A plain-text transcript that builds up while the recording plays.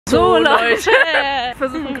So Leute, wir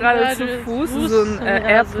versuchen gerade zu Fuß so ein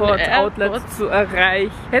Airport-Outlet zu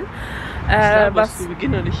erreichen. Wir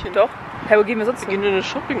gehen da nicht hin. Doch. Hey, wo gehen wir sonst hin? Wir gehen in eine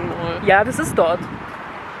Shopping-Mall. Ja, das ist dort.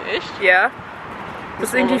 Echt? Ja. Das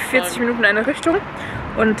ist irgendwie 40 Minuten in eine Richtung.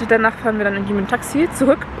 Und danach fahren wir dann irgendwie mit dem Taxi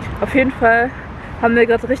zurück. Auf jeden Fall haben wir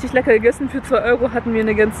gerade richtig lecker gegessen. Für 2 Euro hatten wir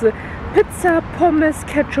eine ganze Pizza, Pommes,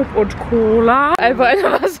 Ketchup und Cola. Einfach eine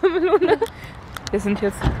Wassermelone. Wir sind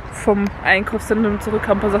jetzt vom Einkaufszentrum zurück,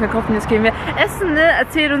 haben ein paar Sachen gekauft und jetzt gehen wir essen, ne?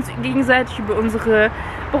 Erzählen uns gegenseitig über unsere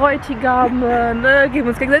Bräutigame, ne? Geben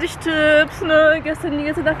uns gegenseitig Tipps, ne? Gestern die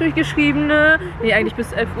ganze Nacht durchgeschrieben, ne? Nee, eigentlich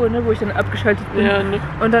bis 11 Uhr, ne? Wo ich dann abgeschaltet bin. Ja, ne?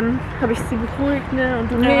 Und dann habe ich sie beruhigt, ne?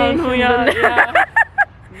 Und du nicht. Ja.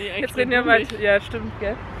 Nee, jetzt reden wir weiter. Ja, stimmt,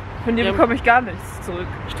 gell? Von dir bekomme ich gar nichts zurück.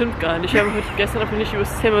 Stimmt gar nicht. Gestern habe ich nicht über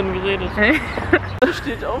das Thema geredet. Da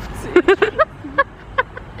steht auf 10.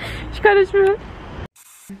 Ich kann nicht mehr.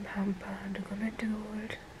 Wir haben ein paar Dokumente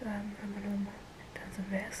geholt, dann sind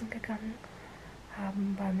wir essen gegangen,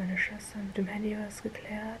 haben bei meiner Schwester mit dem Handy was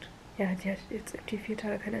geklärt. Ja, die hat jetzt irgendwie 4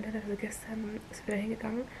 Tage kein Internet, also gestern ist wieder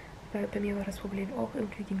hingegangen, weil bei mir war das Problem auch,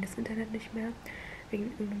 irgendwie ging das Internet nicht mehr,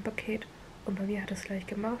 wegen irgendeinem Paket. Und bei mir hat es gleich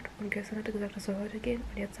gemacht und gestern hat er gesagt, es soll heute gehen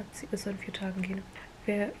und jetzt sagt sie, es soll in 4 Tagen gehen.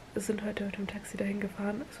 Wir sind heute mit dem Taxi dahin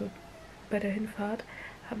gefahren, also bei der Hinfahrt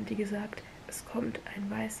haben die gesagt, es kommt ein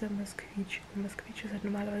weißer Moskvitsch. Und Moskvitsch ist halt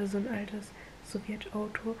normalerweise so ein altes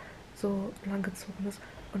Sowjetauto, so langgezogenes.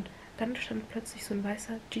 Und dann stand plötzlich so ein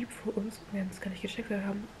weißer Jeep vor uns. Und wir haben es gar nicht gecheckt, wir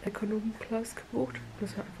haben Economy-Class gebucht.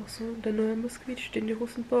 Das war einfach so der neue Moskvitsch, den die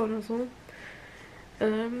Russen bauen oder so.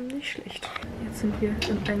 Nicht schlecht. Jetzt sind wir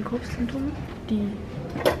im Einkaufszentrum. Die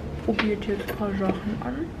probiert jetzt ein paar Sachen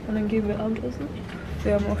an. Und dann gehen wir Abendessen.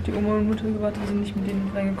 Wir haben auf die Oma und Mutter gewartet, sind nicht mit denen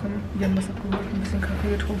reingekommen. Die haben was abgeholt, ein bisschen Kaffee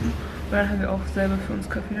getrunken. Und dann haben wir auch selber für uns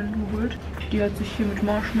Kaffee dann geholt. Die hat sich hier mit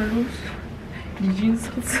Marshmallows die Jeans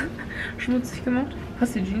schmutzig gemacht.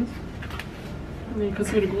 Hast du die Jeans? Nee,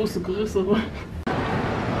 kannst du mir eine größere. Vor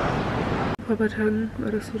ein paar Tagen war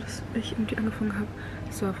das so, dass ich irgendwie angefangen habe.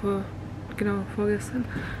 Das war vorgestern,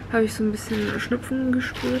 habe ich so ein bisschen Schnupfen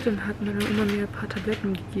gespürt. Dann hat meine Oma mir ein paar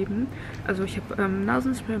Tabletten gegeben. Also ich habe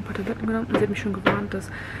Nasenspray, ein paar Tabletten genommen und sie hat mich schon gewarnt, dass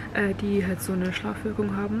die halt so eine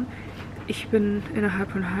Schlafwirkung haben. Ich bin innerhalb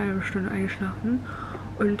von einer halben Stunde eingeschlafen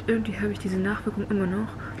und irgendwie habe ich diese Nachwirkung immer noch,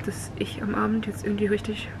 dass ich am Abend jetzt irgendwie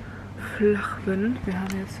richtig flach bin. Wir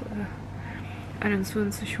haben jetzt 21:31 Uhr.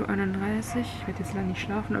 Ich werde jetzt lange nicht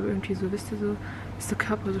schlafen, aber irgendwie so, wisst ihr, so ist der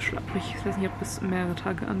Körper so schlapprig. Ich weiß nicht, ob das mehrere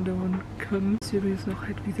Tage andauern kann. Das ist übrigens noch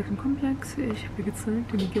halt, wie gesagt, im Komplex. Ich habe hier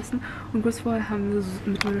gezeigt und gegessen. Und kurz vorher haben wir so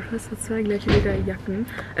mit meiner Schwester 2 gleiche Lederjacken.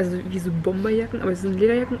 Also wie so Bomberjacken, aber es sind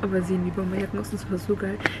Lederjacken, aber sehen wie Bomberjacken aus. Und das war so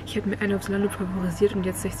geil. Ich habe mir eine aufs Lande favorisiert und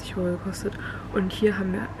jetzt 60 Euro gekostet. Und hier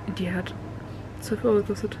haben wir, die hat 12 Euro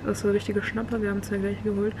gekostet. Das war ein richtiger Schnapper. Wir haben 2 gleiche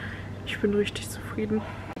geholt. Ich bin richtig zufrieden.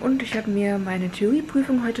 Und ich habe mir meine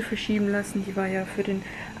Theorieprüfung heute verschieben lassen. Die war ja für den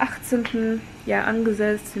 18. Jahr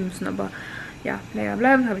angesetzt. Wir müssen aber ja länger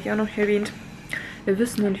bleiben, habe ich auch noch erwähnt. Wir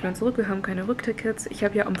wissen noch nicht mal zurück, wir haben keine Rücktickets. Ich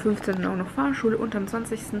habe ja am 15. auch noch Fahrschule und am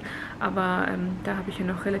 20. Aber da habe ich ja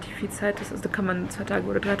noch relativ viel Zeit. Da kann man 2 Tage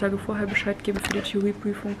oder 3 Tage vorher Bescheid geben für die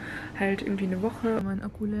Theorieprüfung. Halt irgendwie eine Woche. Mein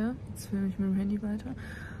Akku leer. Jetzt filme ich mit dem Handy weiter.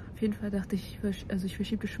 Auf jeden Fall dachte ich, ich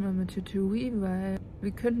verschiebe das schon mal mit der Theorie, weil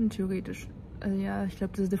wir könnten theoretisch, also ja, ich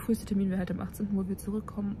glaube, das ist der früheste Termin, wäre halt am 18., wo wir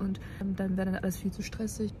zurückkommen und dann wäre dann alles viel zu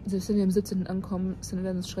stressig. Selbst wenn wir am 17. ankommen, ist dann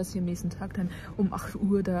es stressig am nächsten Tag dann um 8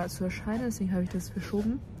 Uhr da zu erscheinen, deswegen habe ich das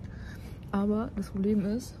verschoben. Aber das Problem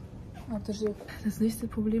ist, das nächste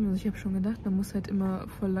Problem, also ich habe schon gedacht, man muss halt immer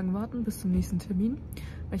voll lang warten bis zum nächsten Termin,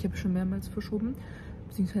 weil ich habe schon mehrmals verschoben,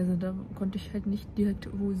 beziehungsweise da konnte ich halt nicht direkt,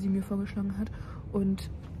 wo sie mir vorgeschlagen hat.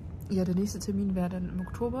 Und ja, der nächste Termin wäre dann im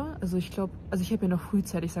Oktober. Also ich glaube, ich habe ja noch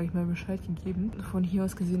frühzeitig, sage ich mal, Bescheid gegeben. Von hier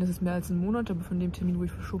aus gesehen ist es mehr als ein Monat, aber von dem Termin, wo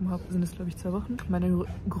ich verschoben habe, sind es, glaube ich, 2 Wochen. Meine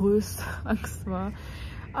größte Angst war,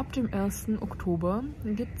 ab dem 1. Oktober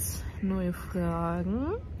gibt es neue Fragen.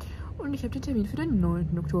 Und ich habe den Termin für den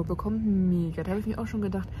 9. Oktober bekommen. Mega. Da habe ich mir auch schon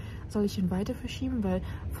gedacht, soll ich ihn weiter verschieben? Weil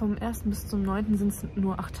vom 1. bis zum 9. sind es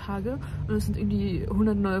nur 8 Tage. Und es sind irgendwie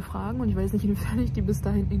 100 neue Fragen. Und ich weiß nicht, inwiefern ich die bis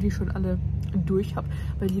dahin irgendwie schon alle durch habe.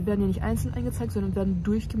 Weil die werden ja nicht einzeln eingezeigt, sondern werden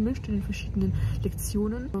durchgemischt in den verschiedenen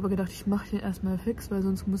Lektionen. Ich habe aber gedacht, ich mache den erstmal fix, weil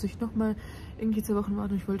sonst muss ich nochmal irgendwie 2 Wochen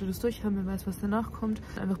warten. Ich wollte das durchhaben, wer weiß, was danach kommt.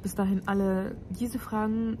 Einfach bis dahin alle diese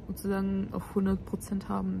Fragen sozusagen auf 100%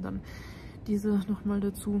 haben. Dann diese nochmal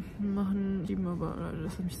dazu machen. Aber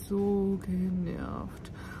das hat mich so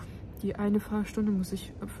genervt. Die eine Fahrstunde muss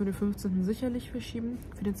ich für den 15. sicherlich verschieben.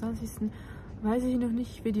 Für den 20. weiß ich noch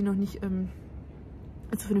nicht. Ich will die noch nicht,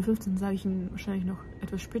 also für den 15. sage ich Ihnen wahrscheinlich noch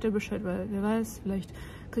etwas später Bescheid, weil wer weiß, vielleicht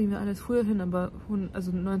kriegen wir alles früher hin, aber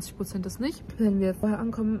also 90% ist nicht. Wenn wir vorher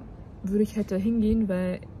ankommen, würde ich halt da hingehen,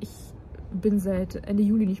 weil ich bin seit Ende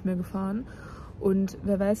Juli nicht mehr gefahren. Und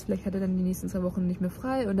wer weiß, vielleicht hat er dann die nächsten 2 Wochen nicht mehr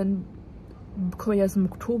frei und dann bekomme ich erst im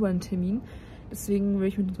Oktober einen Termin. Deswegen will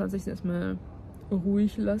ich mit dem 20. erstmal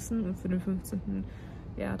ruhig lassen und für den 15.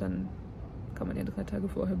 ja, dann kann man ja 3 Tage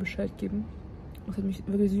vorher Bescheid geben. Das hat mich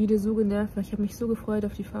wirklich wieder so genervt, weil ich habe mich so gefreut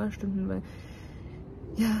auf die Fahrstunden, weil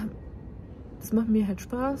ja, das macht mir halt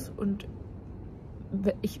Spaß und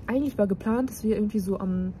eigentlich war geplant, dass wir irgendwie so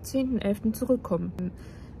am 10.11. zurückkommen.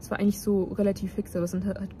 Es war eigentlich so relativ fix, aber es sind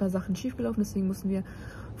halt ein paar Sachen schiefgelaufen, deswegen mussten wir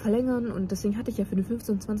verlängern und deswegen hatte ich ja für den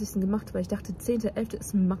 15. und 20. gemacht, weil ich dachte, 10.11.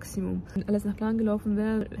 ist ein Maximum. Wenn alles nach Plan gelaufen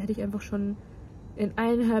wäre, hätte ich einfach schon in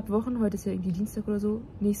 1,5 Wochen, heute ist ja irgendwie Dienstag oder so,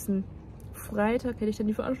 nächsten Freitag hätte ich dann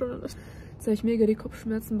die Veranstaltung. Jetzt habe ich mega die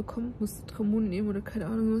Kopfschmerzen bekommen, musste Tramon nehmen oder keine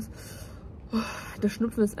Ahnung was. Der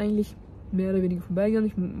Schnupfen ist eigentlich mehr oder weniger vorbeigegangen.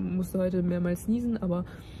 Ich musste heute mehrmals niesen, aber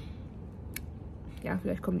ja,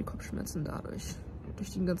 vielleicht kommen die Kopfschmerzen dadurch.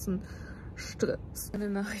 Durch den ganzen Stress. Eine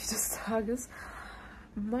Nachricht des Tages.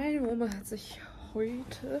 Meine Oma hat sich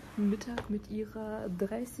heute Mittag mit ihrer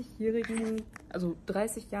 30-jährigen, also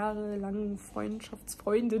 30 Jahre langen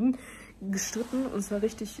Freundschaftsfreundin gestritten und es war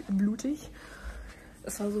richtig blutig.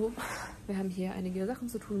 Es war so, wir haben hier einige Sachen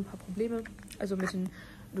zu tun, ein paar Probleme. Also mit den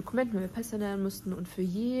Dokumenten, weil wir Pässe ernähren mussten und für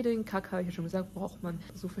jeden Kack, habe ich ja schon gesagt, braucht man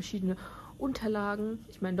so verschiedene Unterlagen.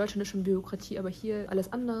 Ich meine, in Deutschland ist schon Bürokratie, aber hier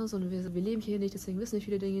alles anders und wir leben hier nicht, deswegen wissen wir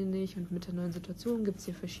viele Dinge nicht und mit der neuen Situation gibt es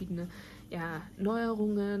hier verschiedene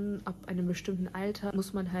Neuerungen. Ab einem bestimmten Alter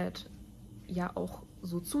muss man halt ja auch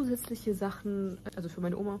so zusätzliche Sachen, also für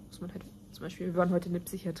meine Oma muss man halt zum Beispiel, wir waren heute in der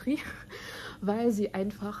Psychiatrie, weil sie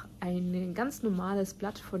einfach ein ganz normales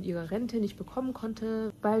Blatt von ihrer Rente nicht bekommen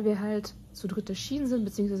konnte, weil wir halt zu dritt erschienen sind,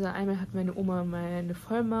 beziehungsweise einmal hat meine Oma meine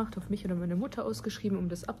Vollmacht auf mich oder meine Mutter ausgeschrieben, um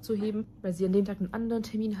das abzuheben, weil sie an dem Tag einen anderen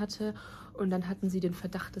Termin hatte und dann hatten sie den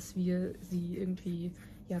Verdacht, dass wir sie irgendwie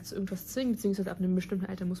zu irgendwas zwingen, beziehungsweise ab einem bestimmten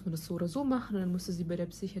Alter muss man das so oder so machen und dann musste sie bei der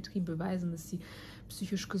Psychiatrie beweisen, dass sie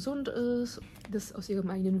psychisch gesund ist, das aus ihrem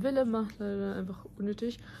eigenen Wille macht, leider einfach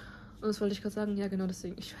unnötig. Und das wollte ich gerade sagen, ja genau,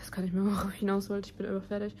 deswegen, ich weiß gar nicht mehr, worauf ich hinaus wollte, ich bin einfach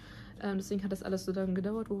fertig. Deswegen hat das alles so lange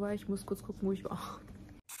gedauert, wo war ich? Ich muss kurz gucken, wo ich war.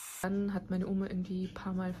 Dann hat meine Oma irgendwie ein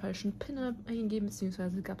paar Mal falschen PIN eingegeben,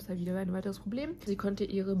 beziehungsweise gab es da wieder ein weiteres Problem. Sie konnte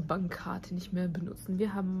ihre Bankkarte nicht mehr benutzen.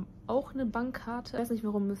 Wir haben auch eine Bankkarte. Ich weiß nicht,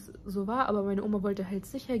 warum es so war, aber meine Oma wollte halt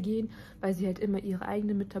sicher gehen, weil sie halt immer ihre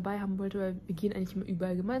eigene mit dabei haben wollte, weil wir gehen eigentlich immer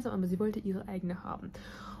überall gemeinsam, aber sie wollte ihre eigene haben.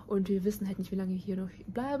 Und wir wissen halt nicht, wie lange wir hier noch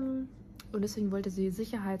bleiben. Und deswegen wollte sie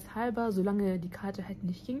sicherheitshalber, solange die Karte halt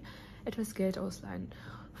nicht ging, etwas Geld ausleihen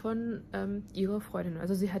von ihrer Freundin.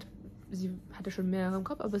 Also sie hatte schon mehrere im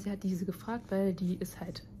Kopf, aber sie hat diese gefragt, weil die ist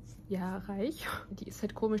halt reich. Die ist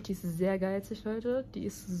halt komisch, die ist sehr geizig, Leute. Die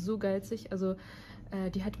ist so geizig, also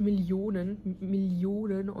die hat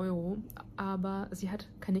Millionen Euro, aber sie hat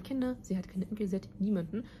keine Kinder, sie hat keine Enkel, sie hat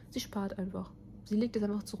niemanden. Sie spart einfach. Sie legt es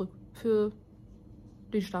einfach zurück für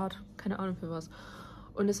den Staat, keine Ahnung für was.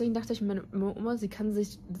 Und deswegen dachte ich, meine Oma, sie kann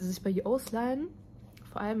sich bei ihr ausleihen,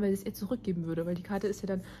 vor allem, weil sie es ihr zurückgeben würde, weil die Karte ist ja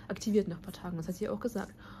dann aktiviert nach ein paar Tagen, das hat sie auch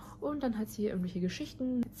gesagt. Und dann hat sie irgendwelche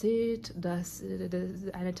Geschichten erzählt, dass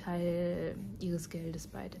der eine Teil ihres Geldes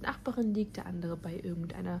bei der Nachbarin liegt, der andere bei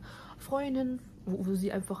irgendeiner Freundin, wo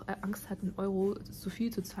sie einfach Angst hat, 1 Euro zu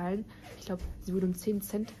viel zu zahlen. Ich glaube, sie wurde um 10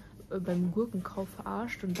 Cent beim Gurkenkauf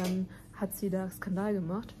verarscht und dann hat sie da Skandal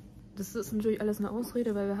gemacht. Das ist natürlich alles eine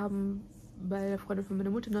Ausrede, weil wir haben bei der Freundin von meiner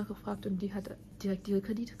Mutter nachgefragt und die hat direkt ihre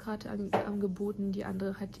Kreditkarte angeboten, die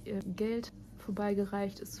andere hat ihr Geld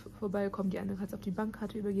vorbeigereicht, ist vorbeigekommen, die andere hat es auf die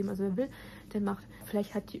Bankkarte übergeben. Also wer will, der macht.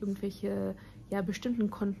 Vielleicht hat die irgendwelche bestimmten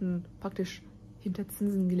Konten praktisch hinter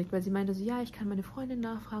Zinsen gelegt, weil sie meinte so, ja, ich kann meine Freundin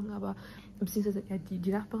nachfragen, aber beziehungsweise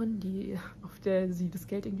die Nachbarin, auf der sie das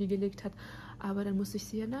Geld irgendwie gelegt hat, aber dann musste ich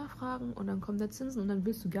sie ja nachfragen und dann kommen da Zinsen und dann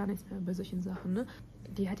willst du gar nichts mehr bei solchen Sachen, ne?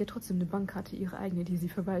 Die hat ja trotzdem eine Bankkarte, ihre eigene, die sie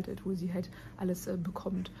verwaltet, wo sie halt alles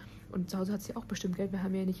bekommt. Und zu Hause hat sie auch bestimmt Geld, wir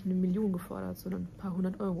haben ja nicht 1 Million gefordert, sondern ein paar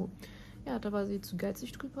 100 Euro. Ja, da war sie zu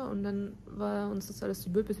geizig drüber und dann war uns das alles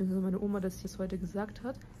zu blöd, beziehungsweise meine Oma, dass sie es heute gesagt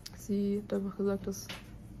hat. Sie hat einfach gesagt, dass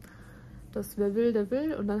wer will, der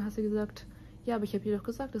will. Und dann hat sie gesagt, ja, aber ich habe ihr doch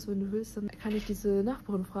gesagt, dass wenn du willst, dann kann ich diese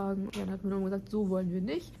Nachbarin fragen. Und dann hat meine Oma gesagt, so wollen wir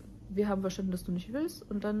nicht. Wir haben verstanden, dass du nicht willst.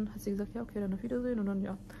 Und dann hat sie gesagt, ja, okay, dann auf Wiedersehen. Und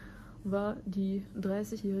dann, war die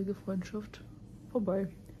 30-jährige Freundschaft vorbei.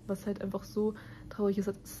 Was halt einfach so traurig ist.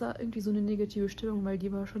 Es war irgendwie so eine negative Stimmung, weil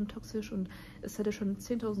die war schon toxisch und es hätte schon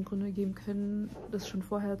 10.000 Gründe geben können, das schon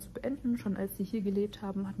vorher zu beenden. Schon als sie hier gelebt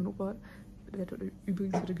haben, hat mein Opa, der hat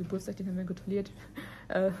übrigens heute Geburtstag, den haben wir gratuliert.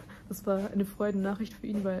 Das war eine Freudennachricht für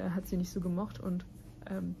ihn, weil er hat sie nicht so gemocht und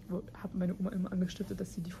habe meine Oma immer angestiftet,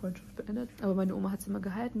 dass sie die Freundschaft beendet. Aber meine Oma hat es immer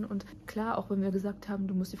gehalten. Und klar, auch wenn wir gesagt haben,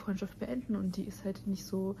 du musst die Freundschaft beenden und die ist halt nicht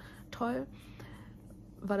so toll,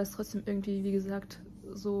 war das trotzdem irgendwie, wie gesagt,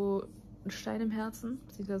 so ein Stein im Herzen,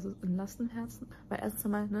 beziehungsweise ein Last im Herzen. Weil erstens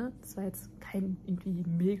einmal, ne, das war jetzt kein irgendwie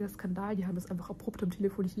mega Skandal, die haben das einfach abrupt am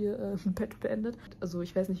Telefon hier im Bett beendet. Also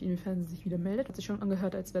ich weiß nicht, inwiefern sie sich wieder meldet. Hat sich schon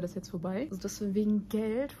angehört, als wäre das jetzt vorbei. Also dass wegen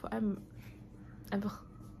Geld vor allem einfach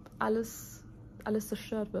alles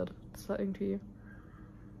zerstört wird. Das war irgendwie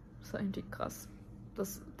krass.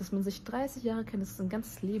 Dass man sich 30 Jahre kennt, das ist ein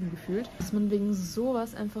ganzes Leben gefühlt. Dass man wegen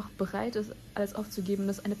sowas einfach bereit ist, alles aufzugeben.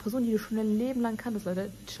 Dass eine Person, die du schon dein Leben lang kanntest, Leute,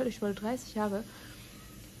 stell dich mal 30 Jahre,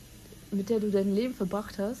 mit der du dein Leben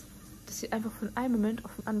verbracht hast, dass sie einfach von einem Moment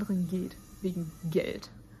auf den anderen geht. Wegen Geld.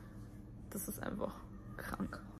 Das ist einfach krank.